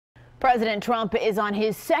President Trump is on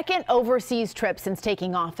his second overseas trip since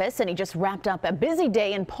taking office, and he just wrapped up a busy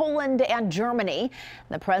day in Poland and Germany.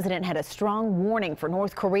 The president had a strong warning for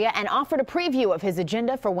North Korea and offered a preview of his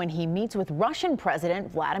agenda for when he meets with Russian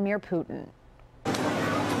President Vladimir Putin.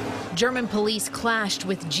 German police clashed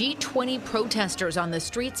with G20 protesters on the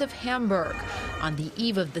streets of Hamburg. On the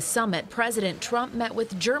eve of the summit, President Trump met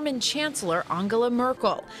with German Chancellor Angela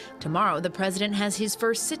Merkel. Tomorrow, the president has his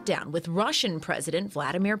first sit-down with Russian President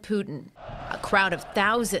Vladimir Putin. A crowd of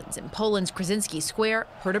thousands in Poland's Krasinski Square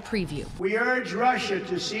heard a preview. We urge Russia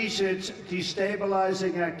to cease its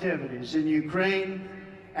destabilizing activities in Ukraine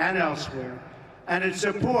and elsewhere, and its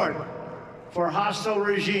support for hostile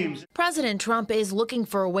regimes. President Trump is looking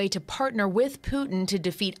for a way to partner with Putin to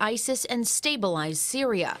defeat ISIS and stabilize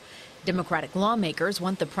Syria. Democratic lawmakers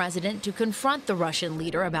want the president to confront the Russian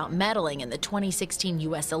leader about meddling in the 2016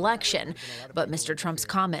 U.S. election, but Mr. Trump's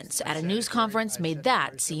comments at a news conference made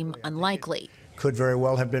that seem unlikely. Could very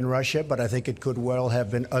well have been Russia, but I think it could well have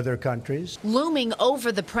been other countries. Looming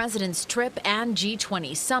over the president's trip and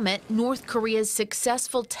G20 summit, North Korea's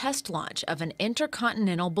successful test launch of an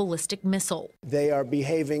intercontinental ballistic missile. They are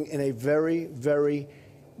behaving in a very, very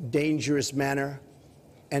dangerous manner,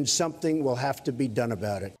 and something will have to be done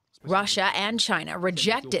about it. Russia and China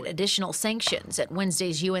rejected additional sanctions at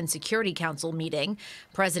Wednesday's UN Security Council meeting.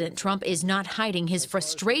 President Trump is not hiding his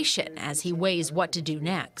frustration as he weighs what to do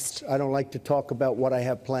next. I don't like to talk about what I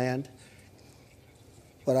have planned,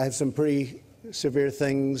 but I have some pretty severe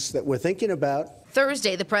things that we're thinking about.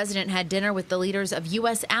 Thursday, the president had dinner with the leaders of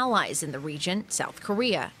U.S. allies in the region, South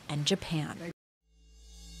Korea and Japan.